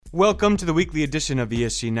Welcome to the weekly edition of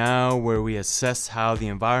ESG Now, where we assess how the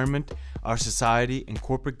environment, our society, and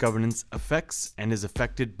corporate governance affects and is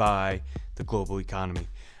affected by the global economy.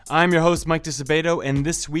 I'm your host, Mike DiSabato, and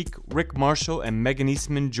this week, Rick Marshall and Megan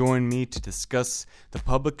Eastman join me to discuss the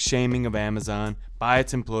public shaming of Amazon by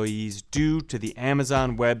its employees due to the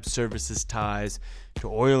Amazon Web Services ties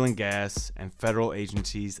to oil and gas and federal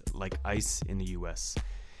agencies like ICE in the U.S.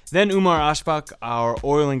 Then Umar Ashfaq, our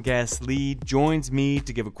oil and gas lead, joins me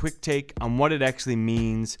to give a quick take on what it actually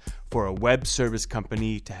means for a web service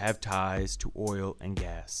company to have ties to oil and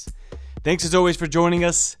gas. Thanks as always for joining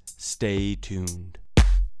us. Stay tuned.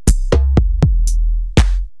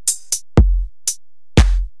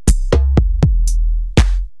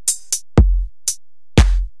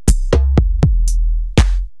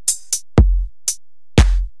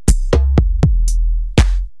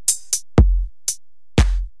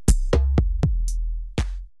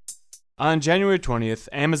 On January 20th,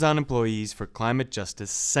 Amazon employees for climate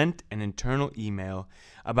justice sent an internal email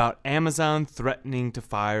about Amazon threatening to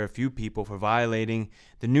fire a few people for violating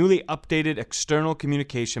the newly updated external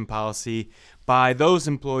communication policy by those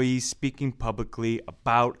employees speaking publicly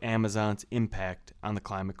about Amazon's impact on the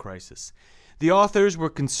climate crisis. The authors were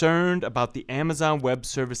concerned about the Amazon Web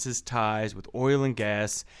Services ties with oil and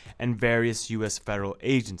gas and various U.S. federal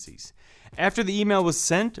agencies. After the email was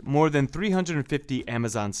sent, more than 350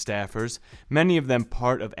 Amazon staffers, many of them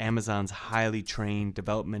part of Amazon's highly trained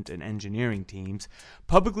development and engineering teams,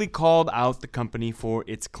 publicly called out the company for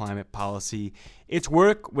its climate policy, its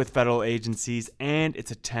work with federal agencies, and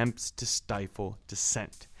its attempts to stifle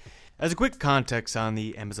dissent. As a quick context on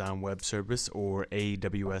the Amazon Web Service, or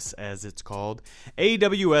AWS as it's called,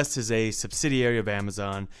 AWS is a subsidiary of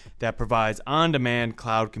Amazon that provides on-demand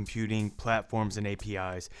cloud computing platforms and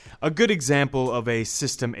APIs. A good example of a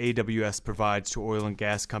system AWS provides to oil and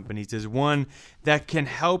gas companies is one that can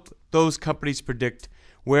help those companies predict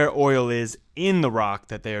where oil is in the rock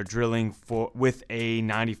that they are drilling for with a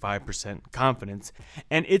 95% confidence.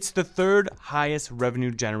 And it's the third highest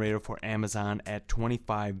revenue generator for Amazon at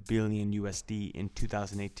 $25 billion USD in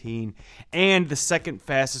 2018, and the second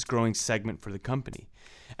fastest growing segment for the company.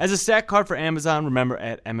 As a stat card for Amazon, remember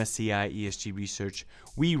at MSCI ESG Research,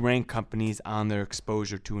 we rank companies on their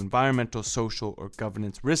exposure to environmental, social, or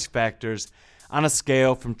governance risk factors on a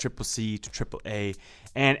scale from CCC to AAA,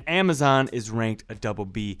 and Amazon is ranked a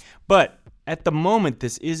BB. But at the moment,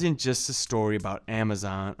 this isn't just a story about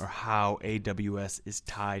Amazon or how AWS is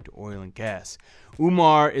tied to oil and gas.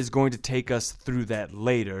 Umar is going to take us through that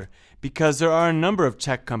later, because there are a number of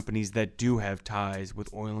tech companies that do have ties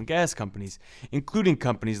with oil and gas companies, including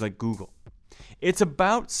companies like Google. It's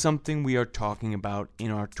about something we are talking about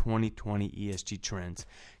in our 2020 ESG trends.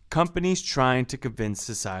 Companies trying to convince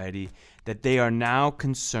society that they are now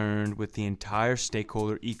concerned with the entire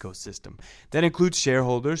stakeholder ecosystem. That includes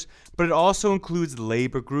shareholders, but it also includes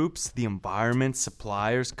labor groups, the environment,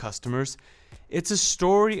 suppliers, customers. It's a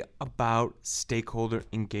story about stakeholder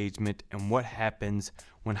engagement and what happens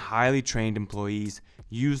when highly trained employees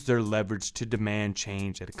use their leverage to demand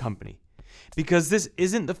change at a company. Because this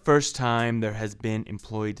isn't the first time there has been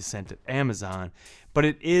employee dissent at Amazon, but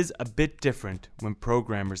it is a bit different when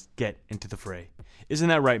programmers get into the fray. Isn't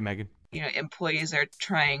that right, Megan? Employees are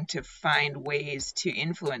trying to find ways to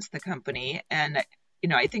influence the company. And,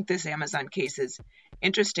 I think this Amazon case is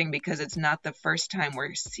interesting because it's not the first time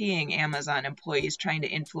we're seeing Amazon employees trying to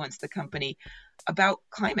influence the company about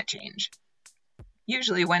climate change.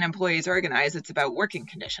 Usually when employees organize, it's about working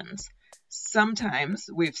conditions. Sometimes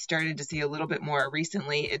we've started to see a little bit more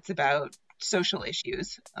recently, it's about social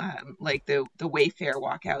issues, like the Wayfair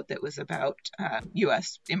walkout that was about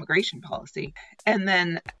U.S. immigration policy. And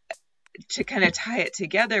then to kind of tie it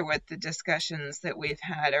together with the discussions that we've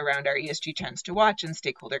had around our ESG trends to watch and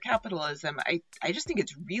stakeholder capitalism, I just think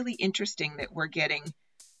it's really interesting that we're getting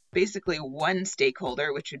basically one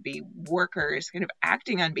stakeholder, which would be workers, kind of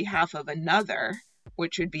acting on behalf of another,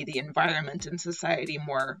 which would be the environment and society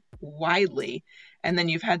more widely. And then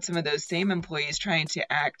you've had some of those same employees trying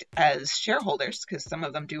to act as shareholders, because some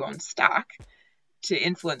of them do own stock, to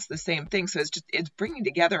influence the same thing. So it's bringing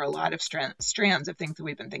together a lot of strands of things that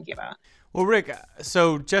we've been thinking about. Well, Rick,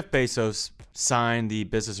 so Jeff Bezos signed the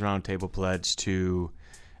Business Roundtable Pledge to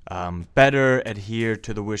better adhere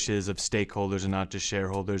to the wishes of stakeholders and not just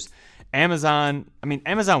shareholders. Amazon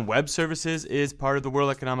Web Services is part of the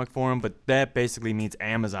World Economic Forum, but that basically means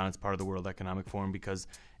Amazon is part of the World Economic Forum because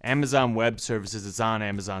Amazon Web Services is on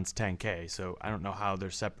Amazon's 10K. So I don't know how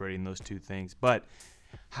they're separating those two things. But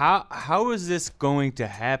how is this going to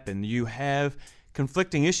happen? You have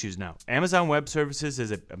conflicting issues now. Amazon Web Services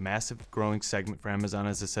is a massive growing segment for Amazon,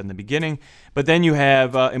 as I said in the beginning. But then you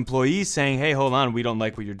have employees saying, hey, hold on, we don't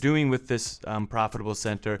like what you're doing with this profitable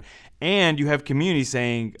center. And you have community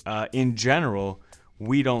saying, in general,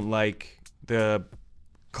 we don't like the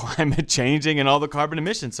climate changing and all the carbon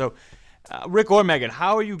emissions. So, Rick or Megan,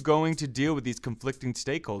 how are you going to deal with these conflicting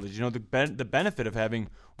stakeholders? You know, the benefit of having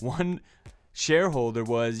one shareholder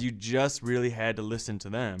was you just really had to listen to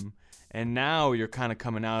them. And now you're kind of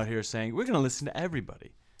coming out here saying, we're going to listen to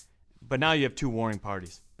everybody. But now you have two warring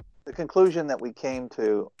parties. The conclusion that we came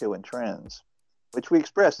to in Trends, which we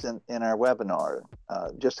expressed in our webinar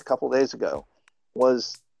just a couple of days ago,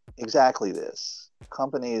 was exactly this.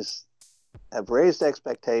 Companies have raised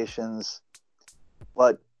expectations,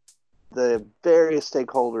 but the various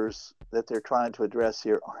stakeholders that they're trying to address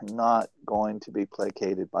here are not going to be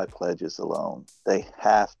placated by pledges alone. They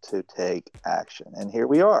have to take action. And here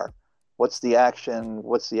we are. What's the action?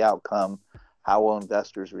 What's the outcome? How will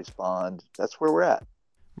investors respond? That's where we're at.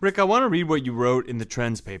 Rick, I want to read what you wrote in the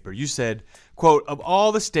Trends paper. You said, quote, of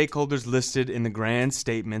all the stakeholders listed in the grand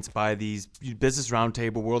statements by these Business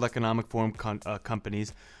Roundtable, World Economic Forum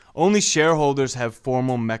companies, only shareholders have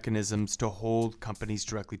formal mechanisms to hold companies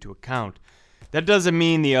directly to account. That doesn't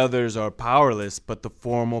mean the others are powerless, but the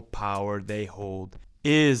formal power they hold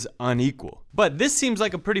is unequal. But this seems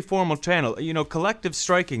like a pretty formal channel. You know, collective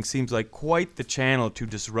striking seems like quite the channel to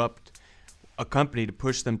disrupt a company to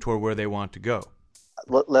push them toward where they want to go.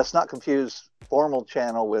 Let's not confuse formal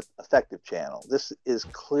channel with effective channel. This is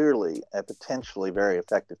clearly a potentially very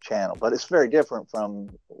effective channel, but it's very different from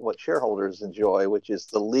what shareholders enjoy, which is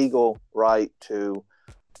the legal right to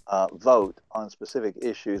vote on specific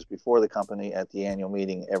issues before the company at the annual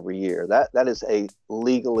meeting every year. That is a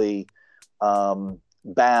legally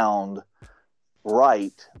bound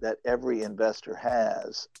right that every investor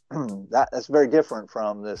has. That's very different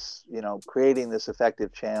from this, creating this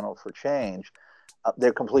effective channel for change.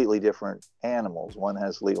 They're completely different animals. One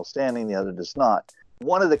has legal standing, the other does not.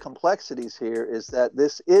 One of the complexities here is that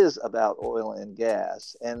this is about oil and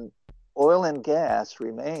gas, and oil and gas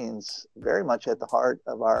remains very much at the heart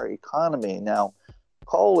of our economy. Now,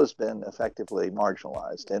 coal has been effectively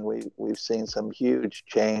marginalized, and we've seen some huge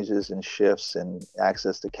changes and shifts in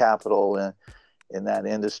access to capital in that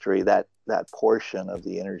industry, that portion of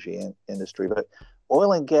the energy industry. But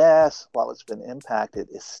oil and gas, while it's been impacted,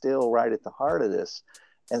 is still right at the heart of this.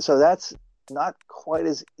 And so that's not quite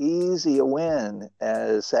as easy a win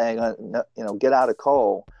as saying, get out of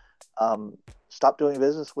coal, stop doing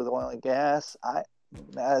business with oil and gas.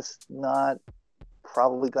 That's not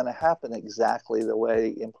probably going to happen exactly the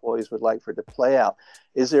way employees would like for it to play out.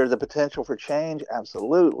 Is there the potential for change?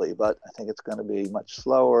 Absolutely. But I think it's going to be much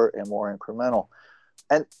slower and more incremental.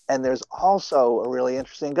 And there's also a really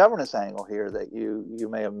interesting governance angle here that you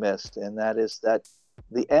may have missed, and that is that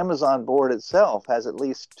the Amazon board itself has at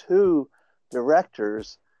least two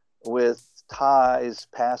directors with ties,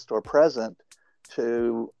 past or present,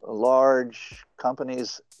 to large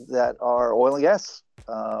companies that are oil and gas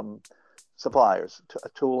suppliers, a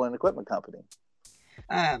tool and equipment company.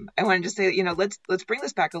 I wanted to say, let's bring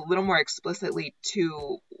this back a little more explicitly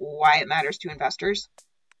to why it matters to investors.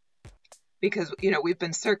 Because, we've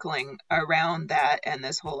been circling around that and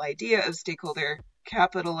this whole idea of stakeholder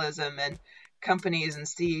capitalism and companies and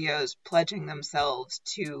CEOs pledging themselves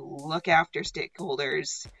to look after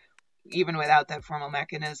stakeholders, even without that formal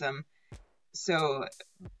mechanism. So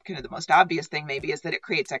kind of the most obvious thing maybe is that it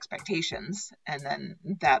creates expectations, and then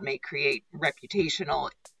that may create reputational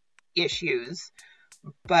issues.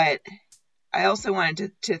 But I also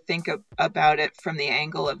wanted to think about it from the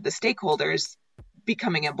angle of the stakeholders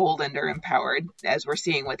becoming emboldened or empowered, as we're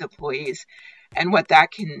seeing with employees, and what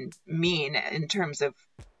that can mean in terms of,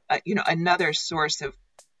 another source of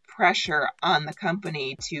pressure on the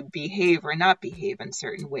company to behave or not behave in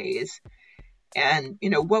certain ways. And,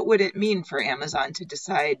 what would it mean for Amazon to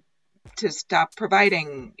decide to stop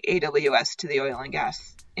providing AWS to the oil and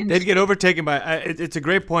gas industry? They'd get overtaken by, it's a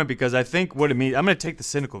great point, because I think what it means, I'm going to take the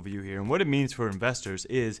cynical view here, and what it means for investors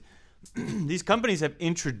is these companies have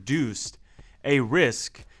introduced a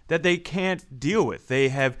risk that they can't deal with. They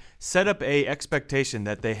have set up a expectation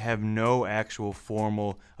that they have no actual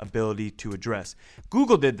formal ability to address.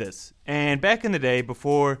 Google did this, and back in the day,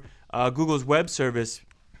 before Google's web service,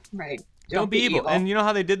 right? Don't be evil. And you know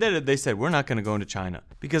how they did that? They said, we're not going to go into China.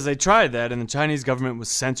 Because they tried that, and the Chinese government was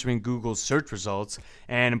censoring Google's search results,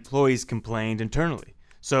 and employees complained internally.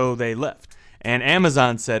 So they left. And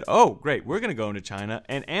Amazon said, oh, great, we're going to go into China.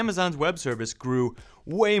 And Amazon's web service grew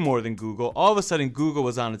way more than Google. All of a sudden, Google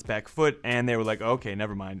was on its back foot, and they were like, okay,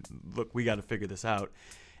 never mind. Look, we got to figure this out.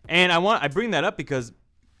 And I bring that up because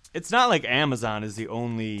it's not like Amazon is the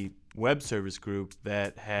only web service group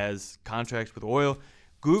that has contracts with oil.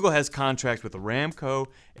 Google has contracts with Aramco.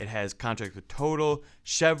 It has contracts with Total,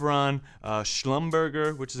 Chevron,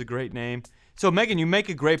 Schlumberger, which is a great name. So, Megan, you make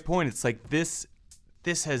a great point. It's like this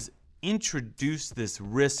has introduced this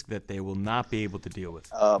risk that they will not be able to deal with.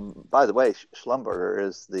 By the way, Schlumberger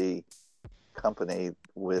is the company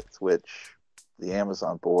with which the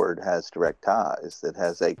Amazon board has direct ties, that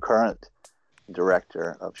has a current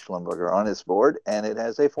director of Schlumberger on its board, and it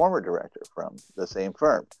has a former director from the same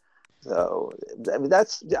firm. So, I mean,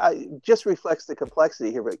 just reflects the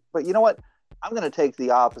complexity here. But you know what? I'm going to take the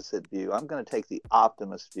opposite view. I'm going to take the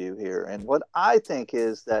optimist view here. And what I think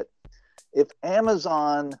is that if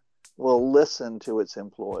Amazon will listen to its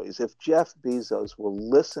employees, if Jeff Bezos will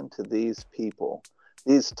listen to these people,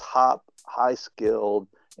 these top, high-skilled,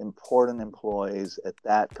 important employees at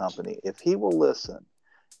that company, if he will listen,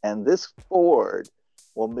 and this board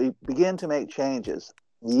will begin to make changes,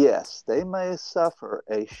 yes, they may suffer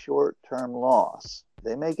a short-term loss.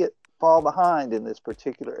 They may fall behind in this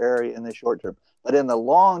particular area in the short term, but in the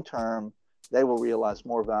long term, they will realize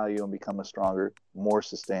more value and become a stronger, more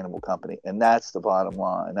sustainable company. And that's the bottom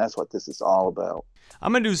line. That's what this is all about.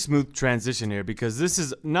 I'm going to do a smooth transition here because this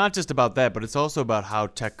is not just about that, but it's also about how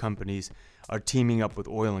tech companies are teaming up with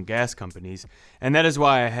oil and gas companies. And that is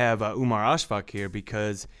why I have Umar Ashfaq here,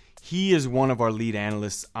 because he is one of our lead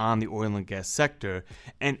analysts on the oil and gas sector.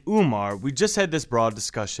 And Umar, we just had this broad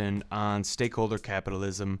discussion on stakeholder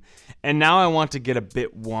capitalism. And now I want to get a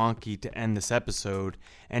bit wonky to end this episode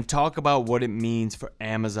and talk about what it means for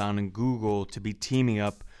Amazon and Google to be teaming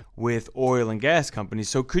up with oil and gas companies.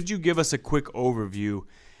 So could you give us a quick overview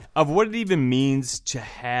of what it even means to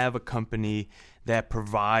have a company that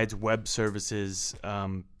provides web services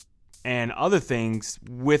and other things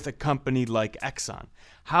with a company like Exxon?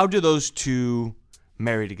 How do those two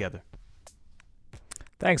marry together?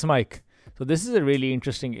 Thanks, Mike. So this is a really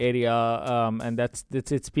interesting area, and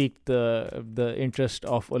it's piqued the interest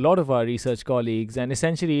of a lot of our research colleagues. And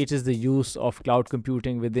essentially, it is the use of cloud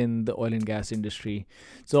computing within the oil and gas industry.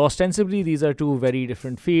 So ostensibly, these are two very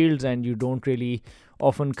different fields, and you don't really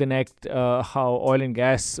often connect how oil and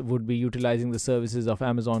gas would be utilizing the services of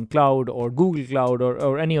Amazon Cloud or Google Cloud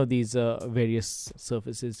or any of these various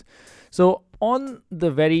services. So on the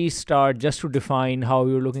very start, just to define how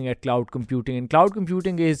you're looking at cloud computing, and cloud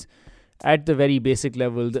computing is at the very basic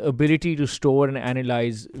level, the ability to store and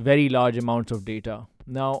analyze very large amounts of data.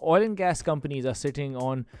 Now, oil and gas companies are sitting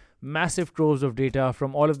on massive troves of data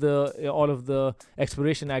from all of the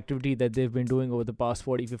exploration activity that they've been doing over the past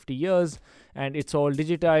 40-50 years, and it's all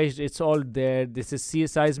digitized, it's all there. This is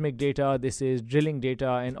seismic data, this is drilling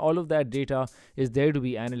data, and all of that data is there to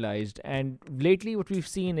be analyzed. And lately what we've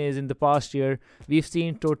seen is, in the past year, we've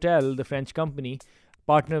seen Total, the French company,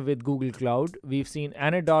 partner with Google Cloud. We've seen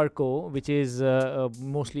Anadarko, which is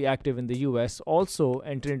mostly active in the US, also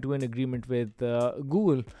enter into an agreement with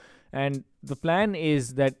Google. And the plan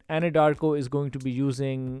is that Anadarko is going to be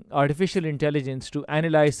using artificial intelligence to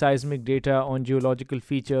analyze seismic data on geological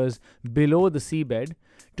features below the seabed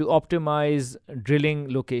to optimize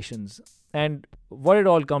drilling locations. And what it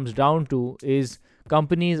all comes down to is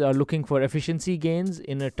companies are looking for efficiency gains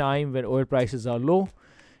in a time when oil prices are low.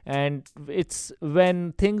 And it's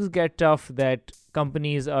when things get tough that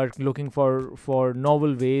companies are looking for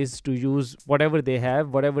novel ways to use whatever they have,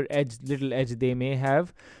 whatever little edge they may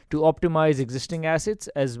have, to optimize existing assets,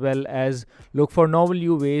 as well as look for novel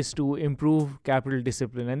new ways to improve capital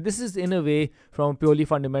discipline. And this is, in a way, from a purely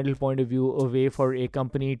fundamental point of view, a way for a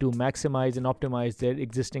company to maximize and optimize their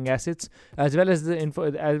existing assets, as well as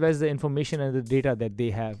the information and the data that they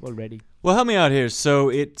have already. Well, help me out here. So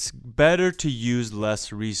it's better to use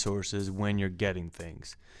less resources when you're getting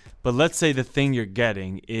things. But let's say the thing you're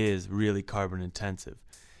getting is really carbon intensive.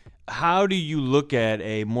 How do you look at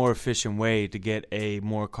a more efficient way to get a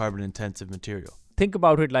more carbon intensive material? Think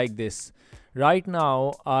about it like this. Right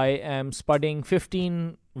now, I am spudding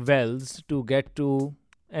 15 wells to get to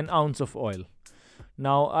an ounce of oil.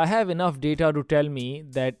 Now, I have enough data to tell me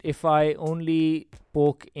that if I only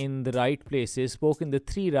poke in the right places, poke in the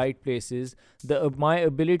 3 right places, my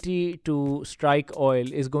ability to strike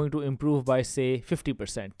oil is going to improve by, say,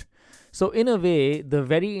 50%. So in a way, the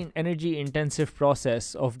very energy intensive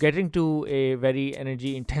process of getting to a very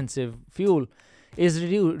energy intensive fuel is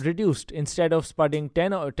reduced. Instead of spudding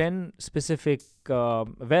 10 specific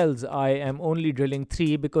wells, I am only drilling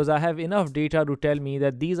 3 because I have enough data to tell me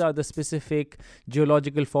that these are the specific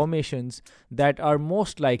geological formations that are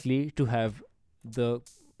most likely to have the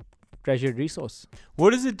treasured resource. What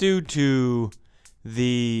does it do to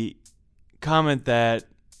the comment that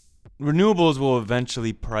renewables will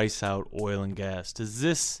eventually price out oil and gas. Does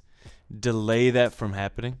this delay that from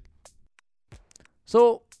happening?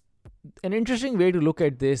 So, an interesting way to look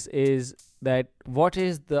at this is that what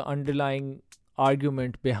is the underlying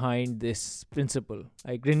argument behind this principle?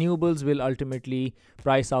 Like, renewables will ultimately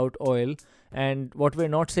price out oil, and what we're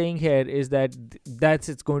not saying here is that that's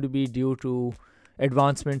it's going to be due to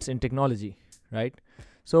advancements in technology, right?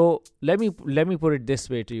 So let me put it this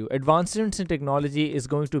way to you: advancements in technology is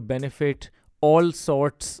going to benefit all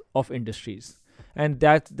sorts of industries, and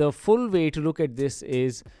that the full way to look at this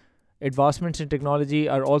is advancements in technology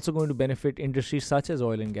are also going to benefit industries such as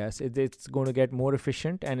oil and gas. It's going to get more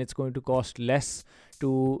efficient, and it's going to cost less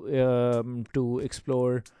to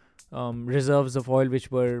explore reserves of oil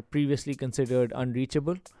which were previously considered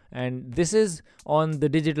unreachable. And this is on the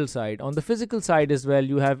digital side. On the physical side as well,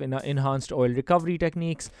 you have enhanced oil recovery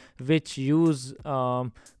techniques which use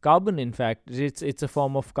carbon. In fact, it's a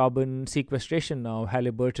form of carbon sequestration now.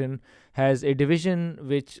 Halliburton has a division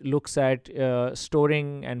which looks at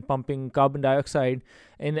storing and pumping carbon dioxide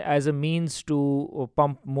as a means to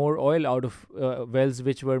pump more oil out of wells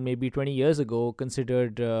which were maybe 20 years ago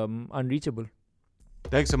considered unreachable.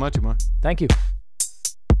 Thanks so much, Umar. Thank you.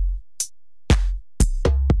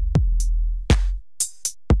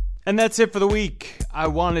 And that's it for the week. I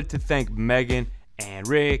wanted to thank Megan and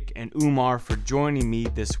Rick and Umar for joining me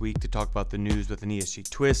this week to talk about the news with an ESG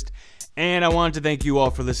twist. And I wanted to thank you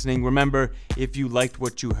all for listening. Remember, if you liked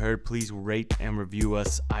what you heard, please rate and review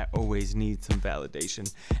us. I always need some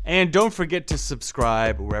validation. And don't forget to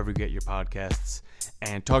subscribe wherever you get your podcasts.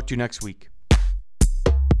 And talk to you next week.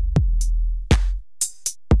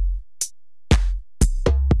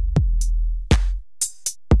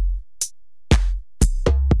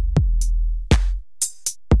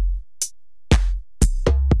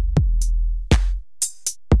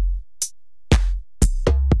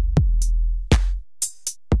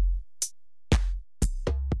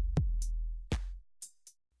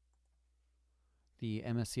 The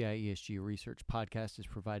MSCI ESG Research podcast is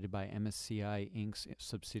provided by MSCI Inc.'s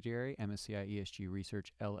subsidiary, MSCI ESG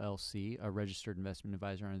Research LLC, a registered investment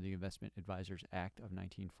advisor under the Investment Advisors Act of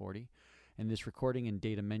 1940. And this recording and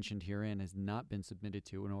data mentioned herein has not been submitted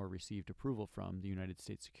to nor received approval from the United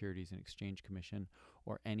States Securities and Exchange Commission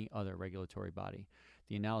or any other regulatory body.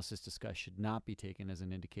 The analysis discussed should not be taken as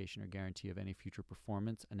an indication or guarantee of any future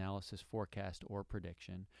performance, analysis, forecast, or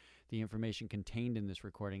prediction. The information contained in this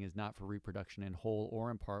recording is not for reproduction in whole or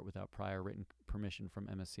in part without prior written permission from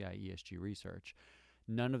MSCI ESG Research.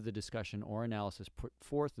 None of the discussion or analysis put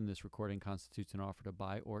forth in this recording constitutes an offer to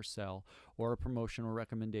buy or sell or a promotion or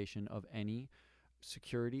recommendation of any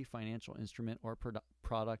security, financial instrument, or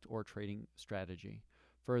product or trading strategy.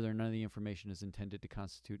 Further, none of the information is intended to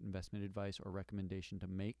constitute investment advice or recommendation to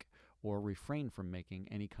make or refrain from making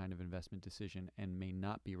any kind of investment decision and may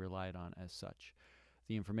not be relied on as such.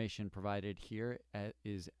 The information provided here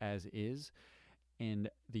is as is, and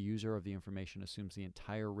the user of the information assumes the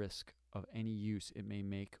entire risk of any use it may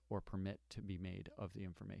make or permit to be made of the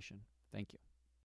information. Thank you.